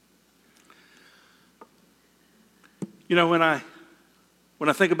When I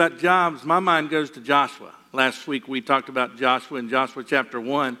think about jobs, my mind goes to Joshua. Last week we talked about Joshua in Joshua chapter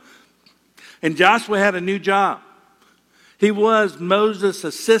 1. And Joshua had a new job. He was Moses'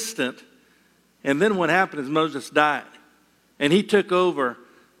 assistant. And then what happened is Moses died. And he took over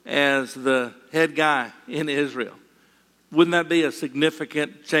as the head guy in Israel. Wouldn't that be a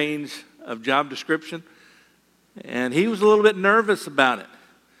significant change of job description? And he was a little bit nervous about it.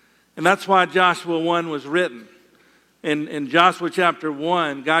 And that's why Joshua 1 was written. In Joshua chapter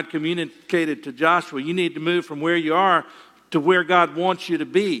 1, God communicated to Joshua, you need to move from where you are to where God wants you to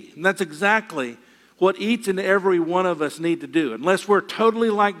be. And that's exactly what each and every one of us need to do. Unless we're totally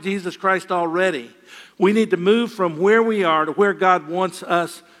like Jesus Christ already, we need to move from where we are to where God wants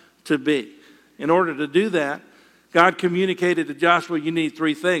us to be. In order to do that, God communicated to Joshua, you need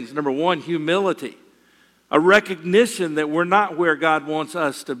three things. Number one, humility. A recognition that we're not where God wants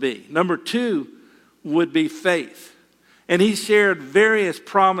us to be. Number two would be faith. And he shared various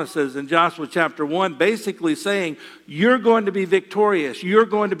promises in Joshua chapter 1, basically saying, you're going to be victorious. You're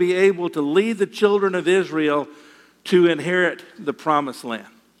going to be able to lead the children of Israel to inherit the promised land.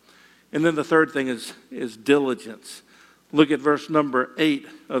 And then the third thing is diligence. Look at verse number 8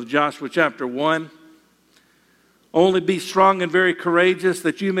 of Joshua chapter 1. Only be strong and very courageous,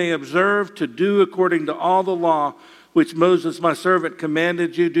 that you may observe to do according to all the law which Moses my servant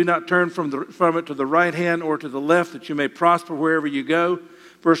commanded you. Do not turn from it to the right hand or to the left, that you may prosper wherever you go.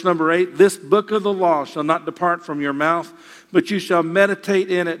 Verse number 8, this book of the law shall not depart from your mouth, but you shall meditate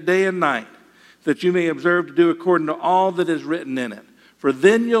in it day and night, that you may observe to do according to all that is written in it. For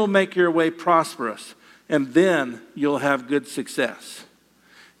then you'll make your way prosperous, and then you'll have good success.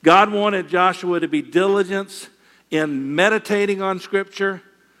 God wanted Joshua to be diligent in meditating on Scripture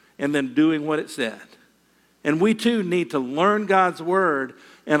and then doing what it said. And we too need to learn God's Word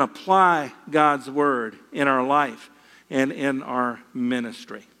and apply God's Word in our life and in our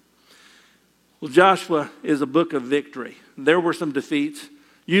ministry. Well, Joshua is a book of victory. There were some defeats.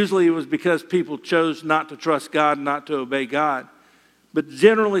 Usually it was because people chose not to trust God, not to obey God. But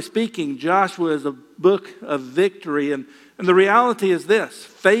generally speaking, Joshua is a book of victory. And the reality is this: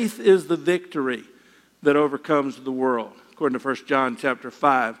 faith is the victory that overcomes the world, according to 1 John chapter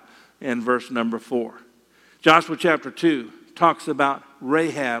 5 and verse number 4. Joshua chapter 2 talks about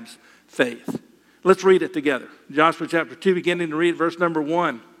Rahab's faith. Let's read it together. Joshua chapter 2, beginning to read verse number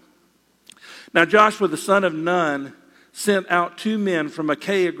 1. Now Joshua the son of Nun sent out 2 men from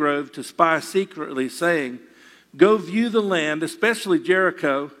Achaia Grove to spy secretly, saying, go view the land, especially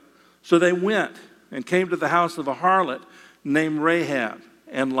Jericho. So they went and came to the house of a harlot named Rahab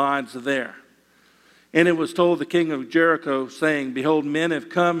and lodged there. And it was told the king of Jericho, saying, behold, men have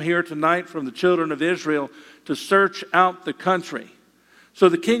come here tonight from the children of Israel to search out the country. So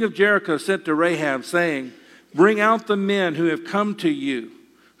the king of Jericho sent to Rahab, saying, bring out the men who have come to you,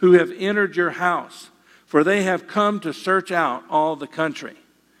 who have entered your house, for they have come to search out all the country.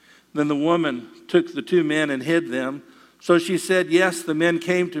 Then the woman took the 2 men and hid them. So she said, yes, the men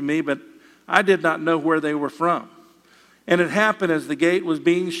came to me, but I did not know where they were from. And it happened as the gate was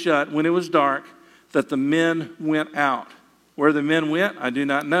being shut, when it was dark, that the men went out. Where the men went, I do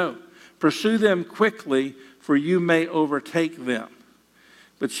not know. Pursue them quickly, for you may overtake them.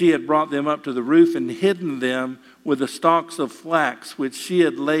 But she had brought them up to the roof and hidden them with the stalks of flax, which she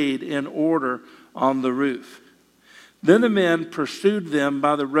had laid in order on the roof. Then the men pursued them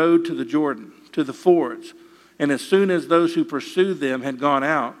by the road to the Jordan, to the fords. And as soon as those who pursued them had gone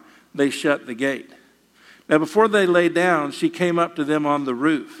out, they shut the gate. Now before they lay down, she came up to them on the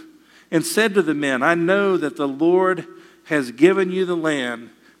roof and said to the men, I know that the Lord has given you the land,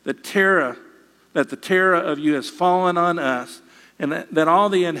 that the terror of you has fallen on us, and that all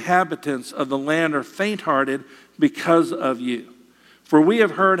the inhabitants of the land are faint-hearted because of you. For we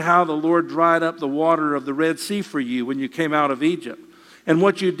have heard how the Lord dried up the water of the Red Sea for you when you came out of Egypt, and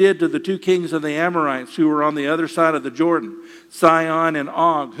what you did to the 2 kings of the Amorites who were on the other side of the Jordan, Sihon and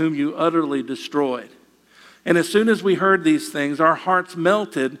Og, whom you utterly destroyed. And as soon as we heard these things, our hearts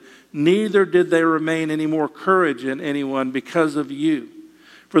melted, neither did there remain any more courage in anyone because of you.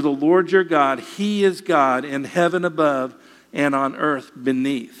 For the Lord your God, He is God in heaven above and on earth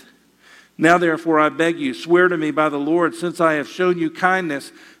beneath. Now therefore I beg you, swear to me by the Lord, since I have shown you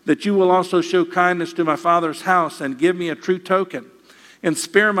kindness, that you will also show kindness to my father's house and give me a true token. And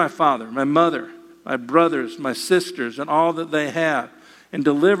spare my father, my mother, my brothers, my sisters, and all that they have, and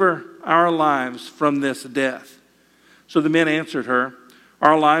deliver our lives from this death. So the men answered her,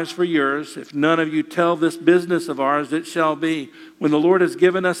 our lives for yours. If none of you tell this business of ours, it shall be, when the Lord has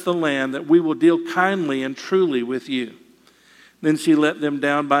given us the land, that we will deal kindly and truly with you. Then she let them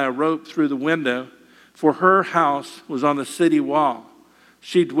down by a rope through the window, for her house was on the city wall.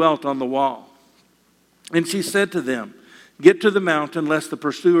 She dwelt on the wall. And she said to them, get to the mountain, lest the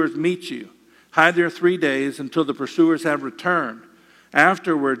pursuers meet you. Hide there 3 days until the pursuers have returned.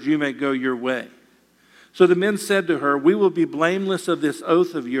 Afterwards you may go your way. So the men said to her, we will be blameless of this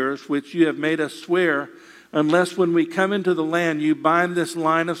oath of yours, which you have made us swear, unless when we come into the land you bind this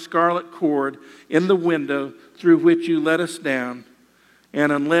line of scarlet cord in the window through which you let us down,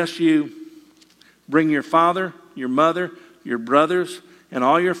 and unless you bring your father, your mother, your brothers, and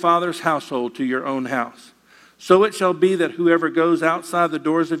all your father's household to your own house. So it shall be that whoever goes outside the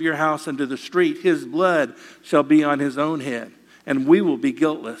doors of your house into the street, his blood shall be on his own head, and we will be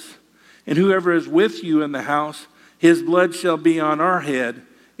guiltless. And whoever is with you in the house, his blood shall be on our head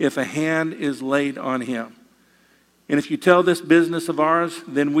if a hand is laid on him. And if you tell this business of ours,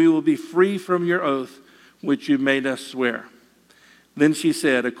 then we will be free from your oath which you made us swear. Then she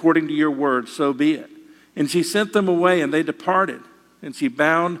said, according to your word, so be it. And she sent them away, and they departed. And she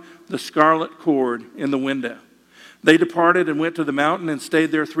bound the scarlet cord in the window. They departed and went to the mountain and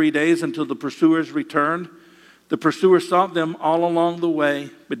stayed there 3 days until the pursuers returned. The pursuers sought them all along the way,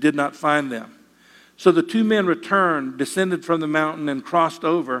 but did not find them. So the 2 men returned, descended from the mountain, and crossed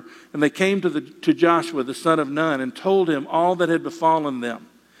over. And they came to Joshua, the son of Nun, and told him all that had befallen them.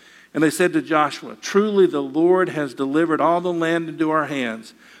 And they said to Joshua, truly the Lord has delivered all the land into our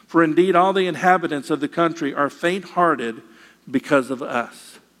hands. For indeed all the inhabitants of the country are faint-hearted because of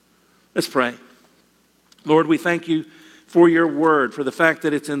us. Let's pray. Lord, we thank you for your word, for the fact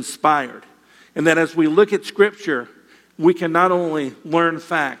that it's inspired. And that as we look at Scripture, we can not only learn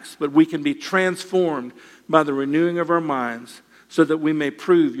facts, but we can be transformed by the renewing of our minds so that we may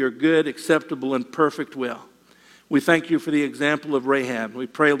prove your good, acceptable, and perfect will. We thank you for the example of Rahab. We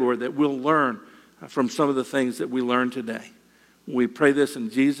pray, Lord, that we'll learn from some of the things that we learned today. We pray this in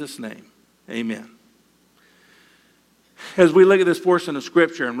Jesus' name. Amen. As we look at this portion of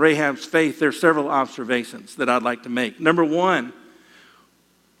Scripture and Rahab's faith, there are several observations that I'd like to make. Number one,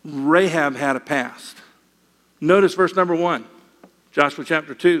 Rahab had a past. Notice verse number 1, Joshua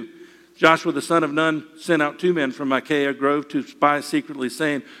chapter 2. Joshua the son of Nun sent out 2 men from Micaiah Grove to spy secretly,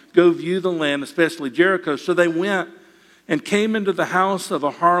 saying, go view the land, especially Jericho. So they went and came into the house of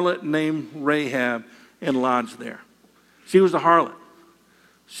a harlot named Rahab and lodged there. She was a harlot.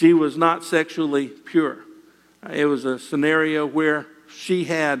 She was not sexually pure. It was a scenario where she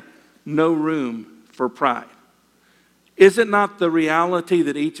had no room for pride. Is it not the reality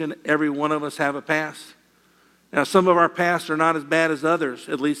that each and every one of us have a past? Now, some of our pasts are not as bad as others,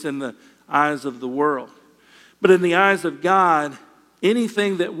 at least in the eyes of the world. But in the eyes of God,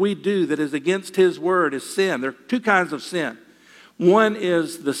 anything that we do that is against his word is sin. There are 2 kinds of sin. One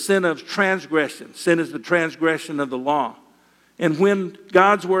is the sin of transgression. Sin is the transgression of the law. And when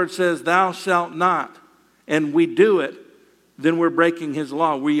God's word says, thou shalt not, and we do it, then we're breaking his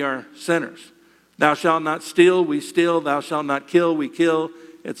law. We are sinners. Thou shalt not steal, we steal. Thou shalt not kill, we kill,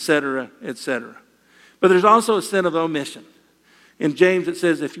 etc., etc. But there's also a sin of omission. In James it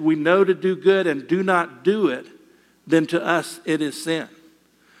says, if we know to do good and do not do it, then to us it is sin.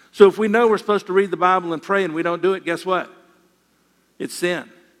 So if we know we're supposed to read the Bible and pray and we don't do it, guess what? It's sin.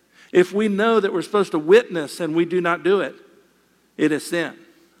 If we know that we're supposed to witness and we do not do it, it is sin.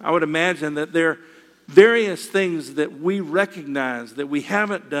 I would imagine that there are various things that we recognize that we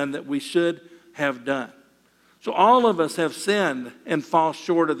haven't done that we should have done. So all of us have sinned and fall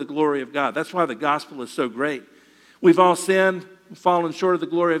short of the glory of God. That's why the gospel is so great. We've all sinned, fallen short of the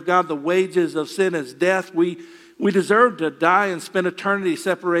glory of God. The wages of sin is death. We deserve to die and spend eternity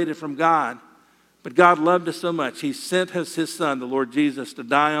separated from God. But God loved us so much, he sent us his son, the Lord Jesus, to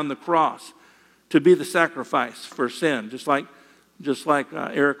die on the cross, to be the sacrifice for sin, just like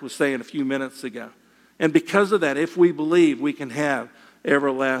Eric was saying a few minutes ago. And because of that, if we believe, we can have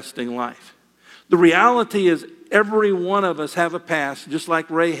everlasting life. The reality is every one of us have a past, just like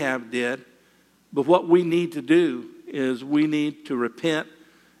Rahab did. But what we need to do is we need to repent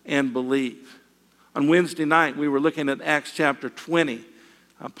and believe. On Wednesday night, we were looking at Acts chapter 20,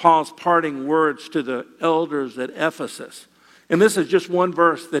 Paul's parting words to the elders at Ephesus. And this is just one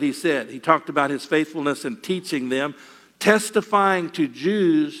verse that he said. He talked about his faithfulness in teaching them, testifying to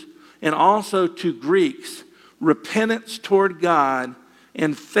Jews and also to Greeks, repentance toward God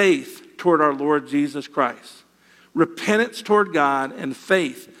and faith toward our Lord Jesus Christ. Repentance toward God and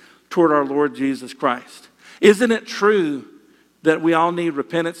faith toward our Lord Jesus Christ. Isn't it true that we all need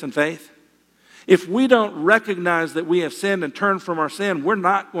repentance and faith? If we don't recognize that we have sinned and turn from our sin, we're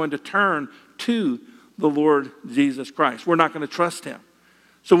not going to turn to the Lord Jesus Christ. We're not going to trust him.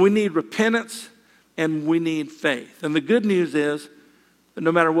 So we need repentance and we need faith. And the good news is But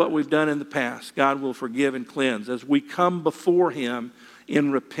no matter what we've done in the past, God will forgive and cleanse as we come before him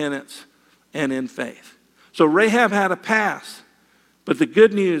in repentance and in faith. So Rahab had a past, but the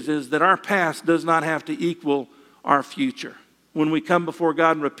good news is that our past does not have to equal our future. When we come before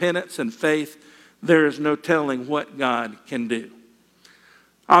God in repentance and faith, there is no telling what God can do.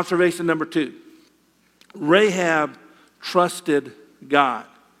 Observation number 2. Rahab trusted God.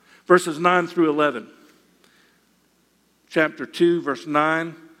 Verses 9 through 11. Chapter 2, verse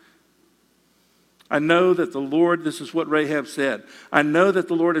 9. I know that the Lord, this is what Rahab said, I know that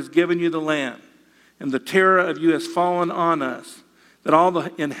the Lord has given you the land, and the terror of you has fallen on us, that all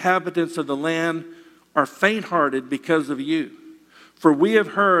the inhabitants of the land are faint-hearted because of you. For we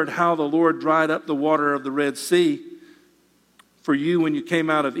have heard how the Lord dried up the water of the Red Sea for you when you came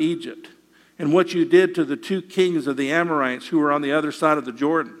out of Egypt, and what you did to the 2 kings of the Amorites who were on the other side of the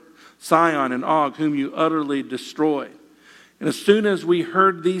Jordan, Sihon and Og, whom you utterly destroyed. And as soon as we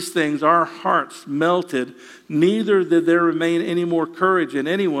heard these things, our hearts melted. Neither did there remain any more courage in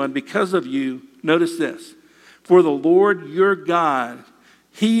anyone because of you. Notice this. For the Lord your God,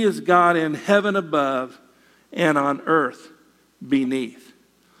 he is God in heaven above and on earth beneath.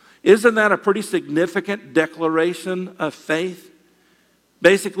 Isn't that a pretty significant declaration of faith?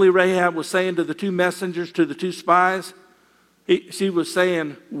 Basically, Rahab was saying to the 2 messengers, to the 2 spies, she was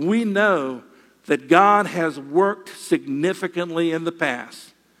saying, we know that God has worked significantly in the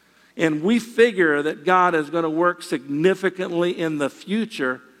past. And we figure that God is going to work significantly in the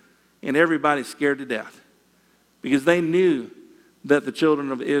future, and everybody's scared to death. Because they knew that the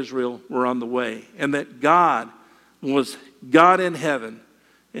children of Israel were on the way, and that God was God in heaven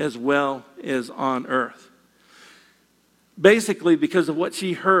as well as on earth. Basically, because of what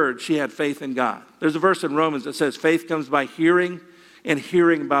she heard, she had faith in God. There's a verse in Romans that says faith comes by hearing, and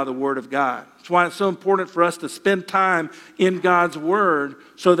hearing by the word of God. That's why it's so important for us to spend time in God's word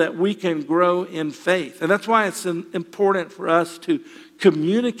so that we can grow in faith. And that's why it's important for us to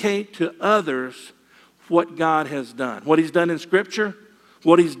communicate to others what God has done. What he's done in Scripture,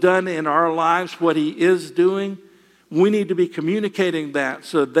 what he's done in our lives, what he is doing. We need to be communicating that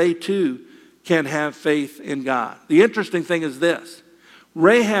so they too can have faith in God. The interesting thing is this.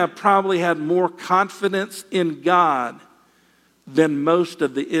 Rahab probably had more confidence in God than most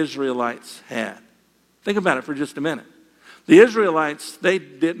of the Israelites had. Think about it for just a minute. The Israelites, they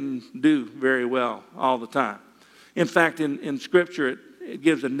didn't do very well all the time. In fact, in Scripture, it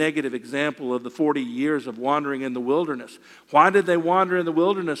gives a negative example of the 40 years of wandering in the wilderness. Why did they wander in the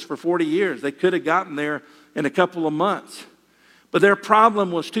wilderness for 40 years? They could have gotten there in a couple of months. But their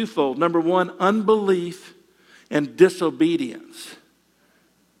problem was twofold. Number one, unbelief and disobedience.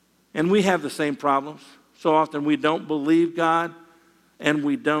 And we have the same problems. So often we don't believe God and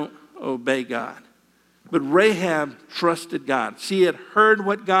we don't obey God. But Rahab trusted God. She had heard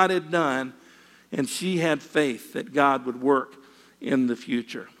what God had done, and she had faith that God would work in the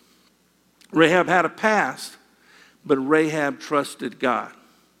future. Rahab had a past, but Rahab trusted God.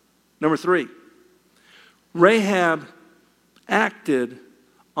 Number 3, Rahab acted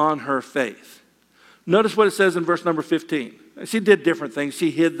on her faith. Notice what it says in verse number 15. She did different things. She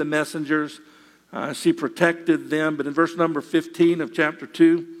hid the messengers. She protected them. But in verse number 15 of chapter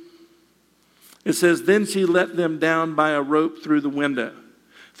 2, it says, then she let them down by a rope through the window.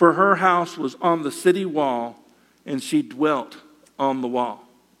 For her house was on the city wall, and she dwelt on the wall.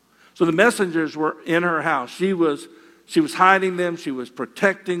 So the messengers were in her house. She was hiding them. She was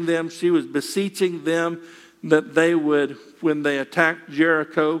protecting them. She was beseeching them that they would, when they attacked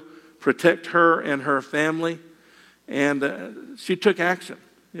Jericho, protect her and her family. And she took action.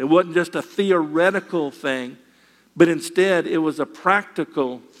 It wasn't just a theoretical thing, but instead it was a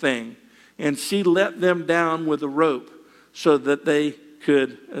practical thing. And she let them down with a rope so that they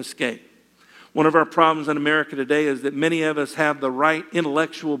could escape. One of our problems in America today is that many of us have the right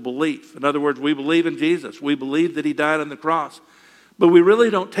intellectual belief. In other words, we believe in Jesus. We believe that he died on the cross. But we really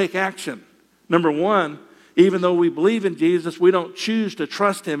don't take action. Number one, even though we believe in Jesus, we don't choose to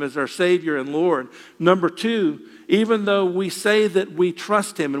trust him as our Savior and Lord. Number 2, even though we say that we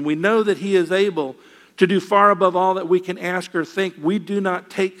trust him and we know that he is able to do far above all that we can ask or think, we do not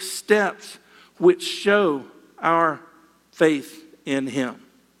take steps which show our faith in him.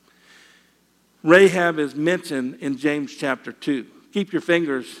 Rahab is mentioned in James chapter 2. Keep your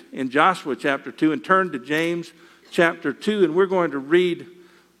fingers in Joshua chapter 2 and turn to James chapter 2, and we're going to read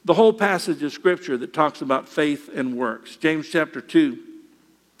the whole passage of Scripture that talks about faith and works. James chapter 2,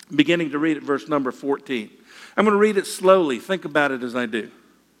 beginning to read at verse number 14. I'm going to read it slowly. Think about it as I do.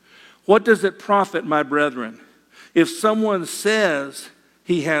 What does it profit, my brethren, if someone says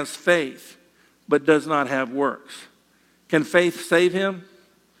he has faith but does not have works? Can faith save him?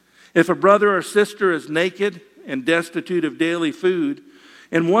 If a brother or sister is naked and destitute of daily food,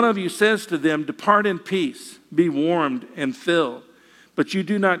 and one of you says to them, 'Depart in peace, be warmed and filled,' but you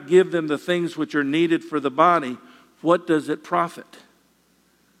do not give them the things which are needed for the body, what does it profit?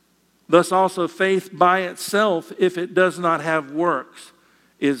 Thus also faith by itself, if it does not have works,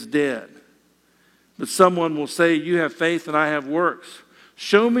 is dead. But someone will say, 'You have faith and I have works.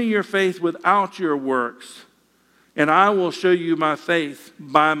 Show me your faith without your works, and I will show you my faith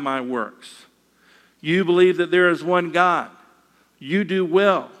by my works.' You believe that there is one God. You do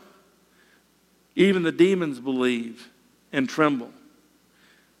well. Even the demons believe and tremble.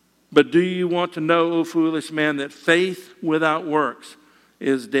 But do you want to know, O foolish man, that faith without works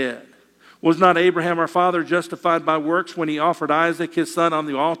is dead? Was not Abraham our father justified by works when he offered Isaac his son on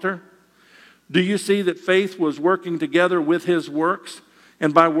the altar? Do you see that faith was working together with his works,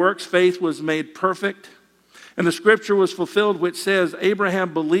 and by works faith was made perfect? And the scripture was fulfilled which says,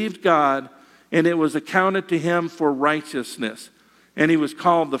 Abraham believed God, and it was accounted to him for righteousness, and he was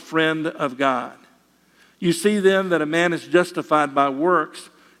called the friend of God. You see then that a man is justified by works,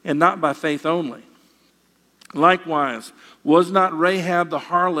 and not by faith only. Likewise, was not Rahab the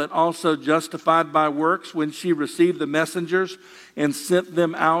harlot also justified by works when she received the messengers and sent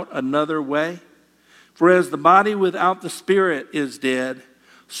them out another way? For as the body without the spirit is dead,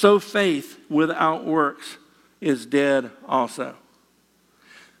 so faith without works is dead also."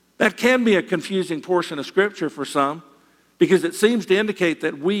 That can be a confusing portion of Scripture for some, because it seems to indicate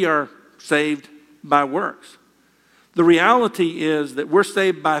that we are saved by works. The reality is that we're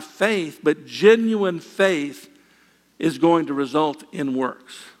saved by faith, but genuine faith is going to result in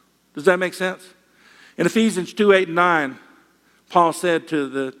works. Does that make sense? In Ephesians 2:8-9, Paul said to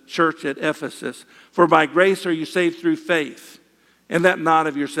the church at Ephesus, "For by grace are you saved through faith, and that not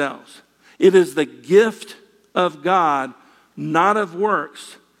of yourselves. It is the gift of God, not of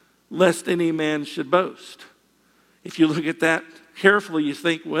works, lest any man should boast." If you look at that carefully, you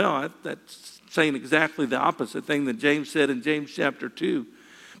think, well, that's saying exactly the opposite thing that James said in James chapter 2.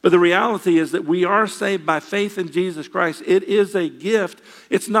 But the reality is that we are saved by faith in Jesus Christ. It is a gift.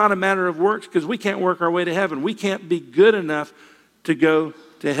 It's not a matter of works, because we can't work our way to heaven. We can't be good enough to go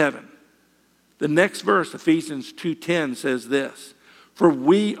to heaven. The next verse, Ephesians 2:10, says this, "For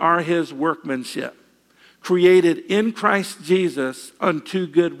we are his workmanship, created in Christ Jesus unto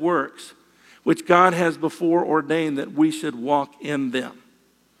good works, which God has before ordained that we should walk in them."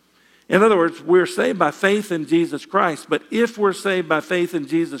 In other words, we're saved by faith in Jesus Christ. But if we're saved by faith in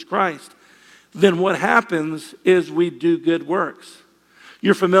Jesus Christ, then what happens is we do good works.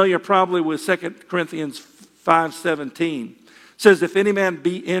 You're familiar probably with 2 Corinthians 5:17. It says, "If any man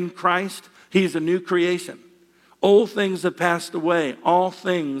be in Christ, he's a new creation. Old things have passed away. All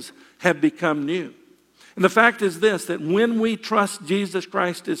things have become new." And the fact is this, that when we trust Jesus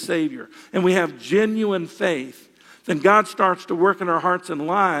Christ as Savior and we have genuine faith, then God starts to work in our hearts and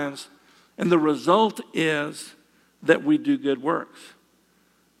lives, and the result is that we do good works.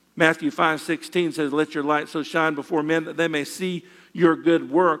 Matthew 5:16 says, "Let your light so shine before men that they may see your good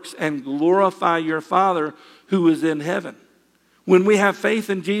works and glorify your Father who is in heaven." When we have faith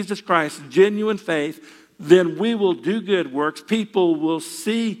in Jesus Christ, genuine faith, then we will do good works. People will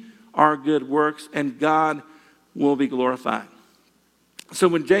see our good works, and God will be glorified. So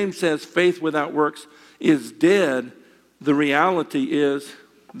when James says faith without works is dead, the reality is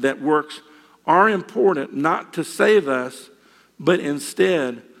that works are important not to save us, but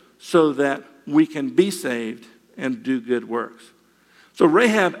instead so that we can be saved and do good works. So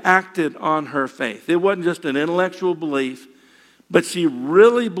Rahab acted on her faith. It wasn't just an intellectual belief, but she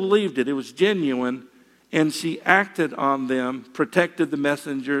really believed it. It was genuine, and she acted on them, protected the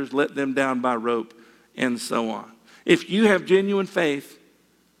messengers, let them down by rope, and so on. If you have genuine faith,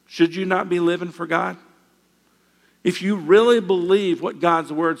 should you not be living for God? If you really believe what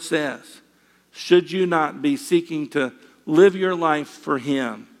God's word says, should you not be seeking to live your life for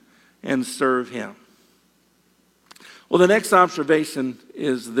him and serve him? Well, the next observation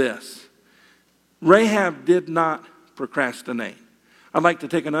is this. Rahab did not procrastinate. I'd like to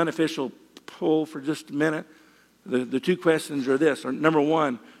take an unofficial poll for just a minute. The two questions are this. Number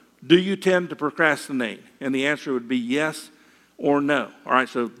one, do you tend to procrastinate? And the answer would be yes or no. All right,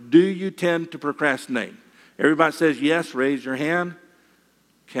 so do you tend to procrastinate? Everybody says yes, raise your hand.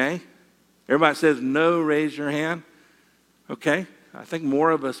 Okay. Everybody says no, raise your hand. Okay. I think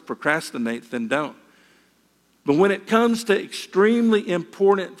more of us procrastinate than don't. But when it comes to extremely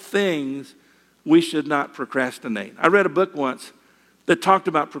important things, we should not procrastinate. I read a book once that talked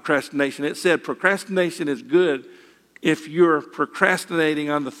about procrastination. It said procrastination is good if you're procrastinating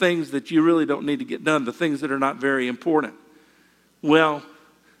on the things that you really don't need to get done, the things that are not very important. Well,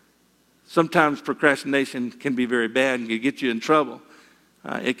 Sometimes procrastination can be very bad and can get you in trouble.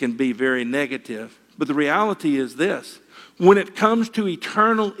 It can be very negative. But the reality is this: when it comes to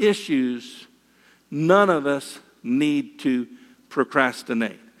eternal issues, none of us need to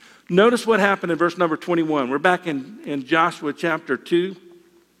procrastinate. Notice what happened in verse number 21. We're back in Joshua chapter 2.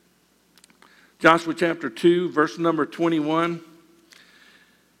 Joshua chapter 2, verse number 21.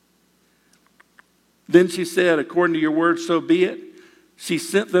 Then she said, according to your word, so be it. She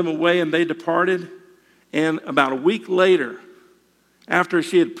sent them away and they departed. And about a week later, after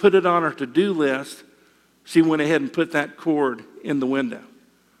she had put it on her to-do list, she went ahead and put that cord in the window.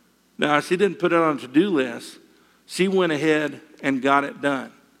 Now, she didn't put it on a to-do list. She went ahead and got it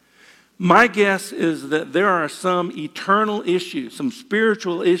done. My guess is that there are some eternal issues, some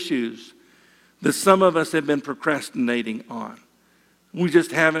spiritual issues that some of us have been procrastinating on. We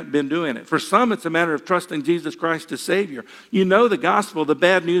just haven't been doing it. For some, it's a matter of trusting Jesus Christ as Savior. You know the gospel, the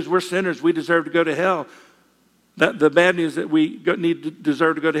bad news, we're sinners, we deserve to go to hell. The bad news that we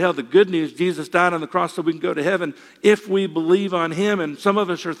deserve to go to hell. The good news, Jesus died on the cross so we can go to heaven if we believe on Him. And some of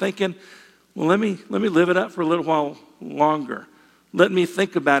us are thinking, well, let me live it up for a little while longer. Let me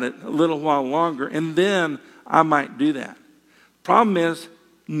think about it a little while longer, and then I might do that. Problem is,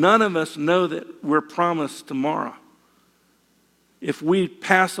 none of us know that we're promised tomorrow. If we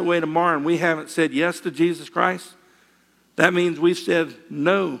pass away tomorrow and we haven't said yes to Jesus Christ, that means we've said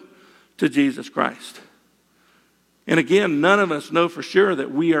no to Jesus Christ. And again, none of us know for sure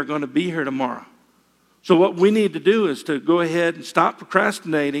that we are going to be here tomorrow. So what we need to do is to go ahead and stop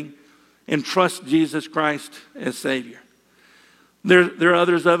procrastinating and trust Jesus Christ as Savior. There are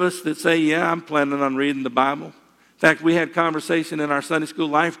others of us that say, yeah, I'm planning on reading the Bible. In fact, we had conversation in our Sunday school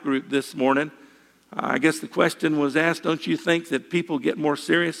life group this morning. I guess the question was asked, don't you think that people get more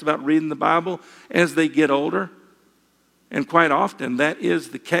serious about reading the Bible as they get older? And quite often that is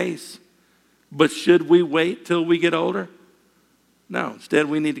the case. But should we wait till we get older? No, instead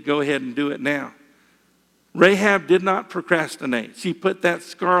we need to go ahead and do it now. Rahab did not procrastinate. She put that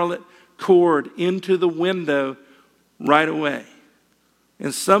scarlet cord into the window right away.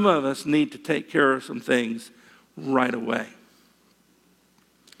 And some of us need to take care of some things right away.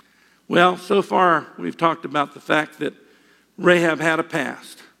 Well, so far we've talked about the fact that Rahab had a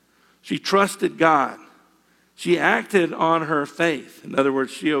past. She trusted God. She acted on her faith. In other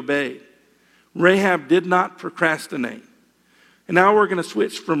words, she obeyed. Rahab did not procrastinate. And now we're going to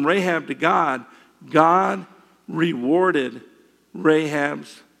switch from Rahab to God. God rewarded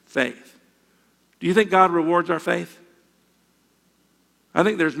Rahab's faith. Do you think God rewards our faith? I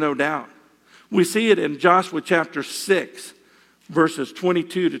think there's no doubt. We see it in Joshua chapter 6, verses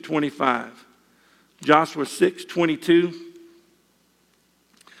 22 to 25. Joshua 6:22.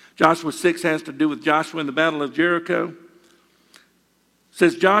 Joshua 6 has to do with Joshua in the battle of Jericho. It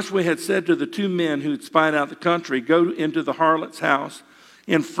says, Joshua had said to the two men who had spied out the country, go into the harlot's house,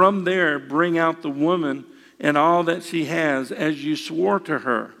 and from there bring out the woman and all that she has, as you swore to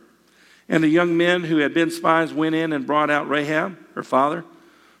her. And the young men who had been spies went in and brought out Rahab, her father,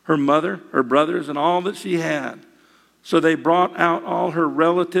 her mother, her brothers, and all that she had. So they brought out all her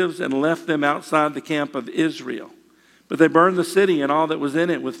relatives and left them outside the camp of Israel. But they burned the city and all that was in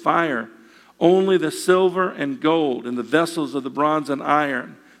it with fire. Only the silver and gold and the vessels of the bronze and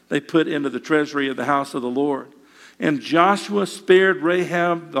iron they put into the treasury of the house of the Lord. And Joshua spared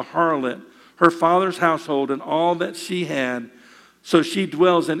Rahab the harlot, her father's household, and all that she had. So she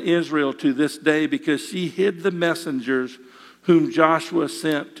dwells in Israel to this day, because she hid the messengers whom Joshua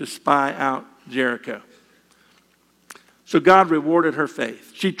sent to spy out Jericho. So God rewarded her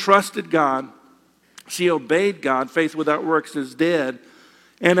faith. She trusted God. She obeyed God. Faith without works is dead.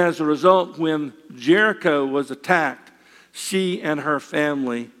 And as a result, when Jericho was attacked, she and her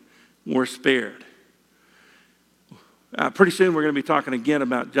family were spared. Pretty soon we're going to be talking again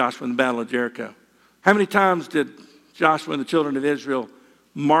about Joshua and the Battle of Jericho. How many times did Joshua and the children of Israel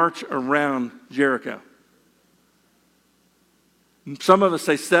march around Jericho? Some of us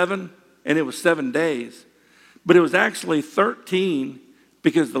say 7, and it was 7 days. But it was actually 13,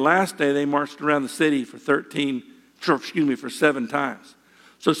 because the last day they marched around the city for 7 times.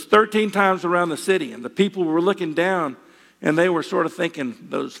 So it's 13 times around the city, and the people were looking down, and they were sort of thinking,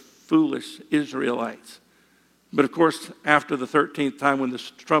 those foolish Israelites. But of course, after the 13th time, when the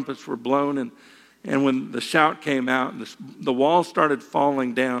trumpets were blown and when the shout came out and the walls started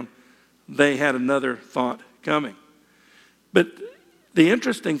falling down, they had another thought coming. But the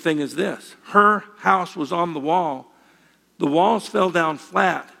interesting thing is this. Her house was on the wall. The walls fell down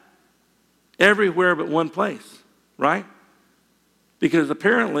flat everywhere but one place, right? Because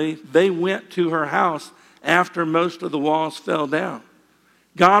apparently they went to her house after most of the walls fell down.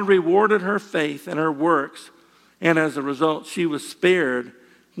 God rewarded her faith and her works, and as a result, she was spared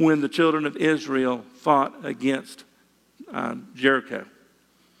when the children of Israel fought against Jericho.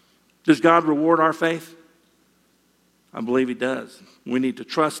 Does God reward our faith? I believe he does. We need to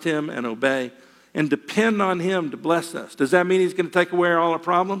trust him and obey and depend on him to bless us. Does that mean he's going to take away all our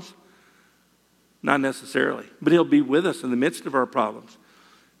problems? Not necessarily, but he'll be with us in the midst of our problems.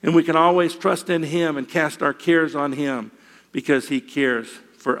 And we can always trust in him and cast our cares on him because he cares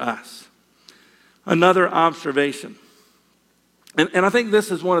for us. Another observation, and I think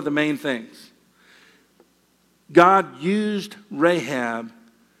this is one of the main things. God used Rahab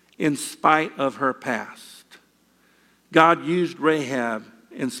in spite of her past. God used Rahab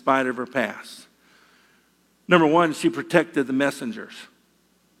in spite of her past. Number one, she protected the messengers.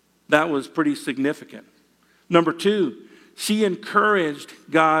 That was pretty significant. Number two, she encouraged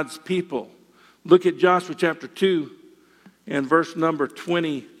God's people. Look at Joshua chapter 2 and verse number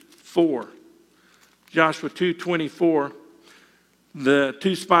 24. Joshua 2:24. The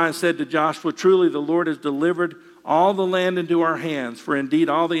two spies said to Joshua, "Truly the Lord has delivered all the land into our hands, for indeed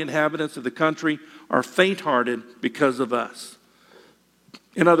all the inhabitants of the country are faint-hearted because of us."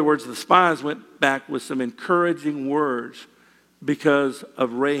 In other words, the spies went back with some encouraging words because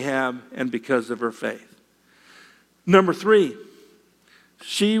of Rahab and because of her faith. Number three,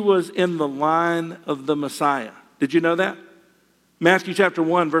 she was in the line of the Messiah. Did you know that? Matthew chapter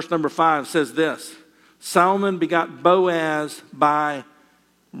 1, verse number 5 says this: Salmon begot Boaz by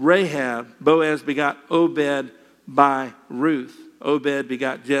Rahab. Boaz begot Obed by Ruth. Obed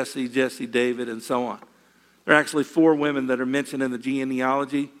begot Jesse, Jesse David, and so on. There are actually 4 women that are mentioned in the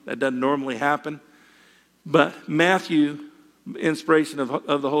genealogy. That doesn't normally happen. But Matthew, inspiration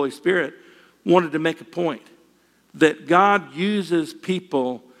of the Holy Spirit, wanted to make a point that God uses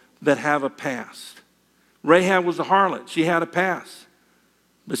people that have a past. Rahab was a harlot. She had a past.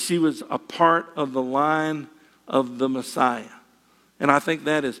 But she was a part of the line of the Messiah. And I think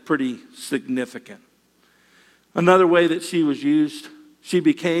that is pretty significant. Another way that she was used, she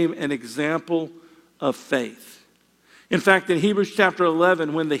became an example of faith. In fact, in Hebrews chapter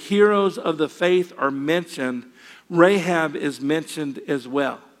 11, when the heroes of the faith are mentioned, Rahab is mentioned as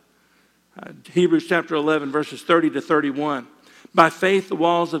well. Hebrews chapter 11, verses 30 to 31. By faith, the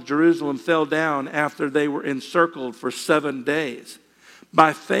walls of Jerusalem fell down after they were encircled for 7 days.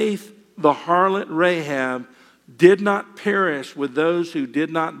 By faith, the harlot Rahab did not perish with those who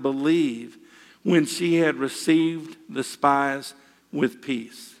did not believe when she had received the spies with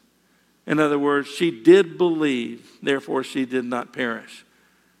peace. In other words, she did believe, therefore she did not perish.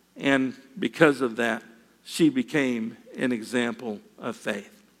 And because of that, she became an example of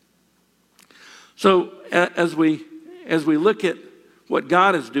faith. So as we look at what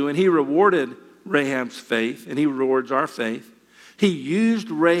God is doing, he rewarded Rahab's faith, and he rewards our faith. He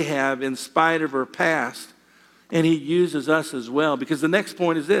used Rahab in spite of her past, and he uses us as well. Because the next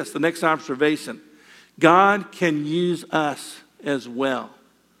point is this, the next observation. God can use us as well.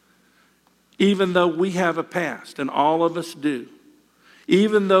 Even though we have a past, and all of us do.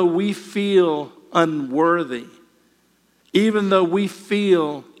 Even though we feel unworthy. Even though we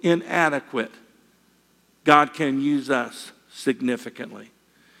feel inadequate. God can use us significantly.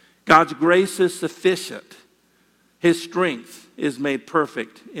 God's grace is sufficient. His strength is made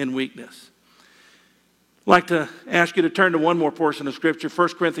perfect in weakness. I'd like to ask you to turn to one more portion of Scripture, 1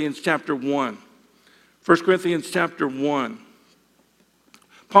 Corinthians chapter 1. 1 Corinthians chapter 1.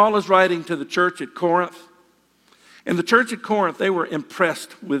 Paul is writing to the church at Corinth. And the church at Corinth, they were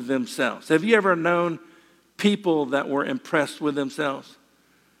impressed with themselves. Have you ever known people that were impressed with themselves?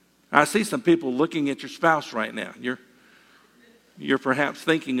 I see some people looking at your spouse right now. You're perhaps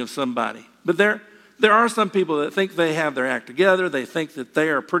thinking of somebody. But there are some people that think they have their act together. They think that they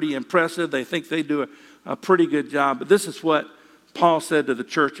are pretty impressive. They think they do a pretty good job. But this is what Paul said to the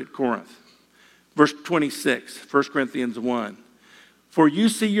church at Corinth. Verse 26, 1 Corinthians 1. For you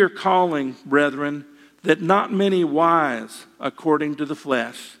see your calling, brethren, that not many wise according to the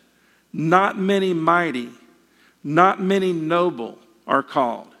flesh, not many mighty, not many noble are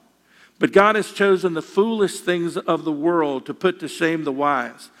called. But God has chosen the foolish things of the world to put to shame the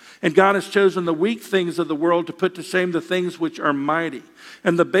wise. And God has chosen the weak things of the world to put to shame the things which are mighty.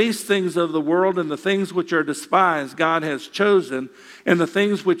 And the base things of the world and the things which are despised God has chosen, and the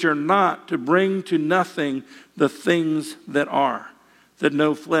things which are not, to bring to nothing the things that are, that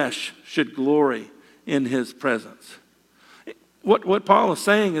no flesh should glory in his presence. What Paul is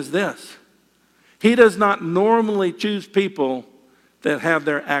saying is this. He does not normally choose people that have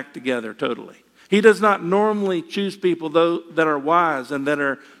their act together totally. He does not normally choose people that are wise and that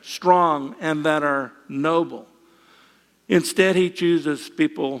are strong and that are noble. Instead, he chooses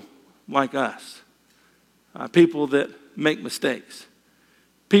people like us, people that make mistakes,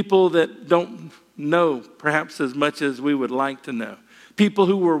 people that don't know perhaps as much as we would like to know, people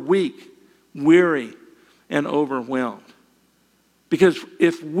who were weak, weary, and overwhelmed. Because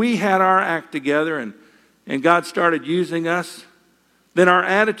if we had our act together and God started using us, then our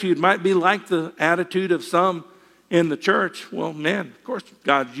attitude might be like the attitude of some in the church. Well, man, of course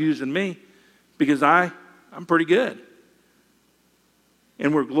God's using me because I'm pretty good.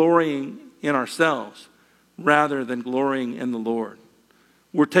 And we're glorying in ourselves rather than glorying in the Lord.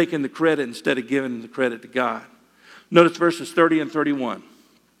 We're taking the credit instead of giving the credit to God. Notice verses 30 and 31.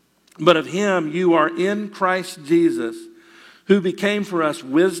 But of him you are in Christ Jesus, who became for us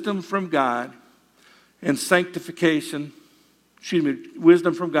wisdom from God and sanctification,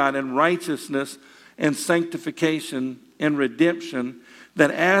 wisdom from God and righteousness and sanctification and redemption,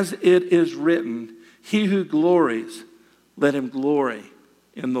 that as it is written, he who glories, let him glory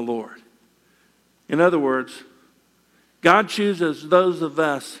in the Lord. In other words, God chooses those of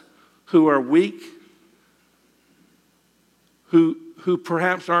us who are weak, who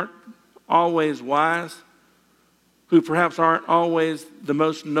perhaps aren't always wise, who perhaps aren't always the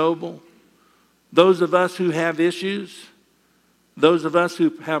most noble, those of us who have issues, those of us who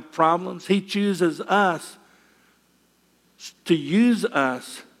have problems. He chooses us to use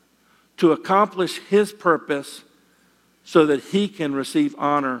us to accomplish his purpose so that he can receive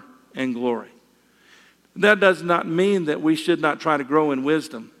honor and glory. That does not mean that we should not try to grow in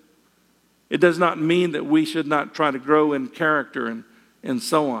wisdom. It does not mean that we should not try to grow in character and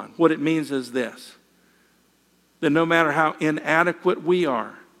so on. What it means is this: that no matter how inadequate we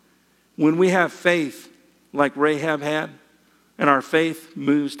are, when we have faith like Rahab had, and our faith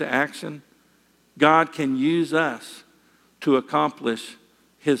moves to action, God can use us to accomplish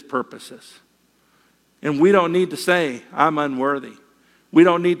his purposes. And we don't need to say, I'm unworthy. We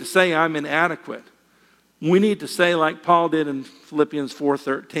don't need to say, I'm inadequate. We need to say, like Paul did in Philippians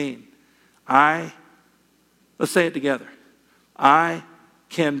 4:13, let's say it together, I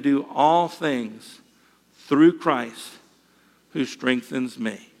can do all things through Christ who strengthens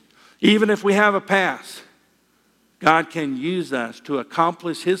me. Even if we have a past, God can use us to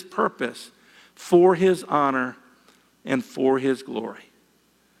accomplish his purpose for his honor and for his glory.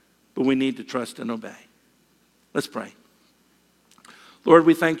 But we need to trust and obey. Let's pray. Lord,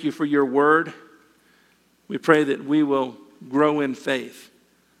 we thank you for your word. We pray that we will grow in faith,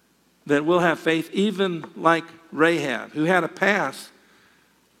 that we'll have faith even like Rahab, who had a past,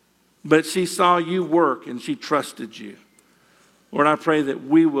 but she saw you work and she trusted you. Lord, I pray that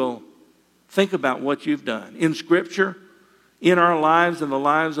we will think about what you've done in Scripture, in our lives and the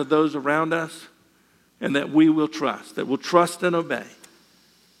lives of those around us, and that we will trust, that we'll trust and obey.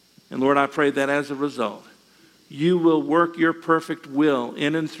 And Lord, I pray that as a result, you will work your perfect will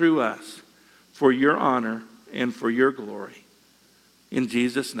in and through us for your honor and for your glory. In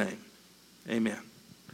Jesus' name, amen.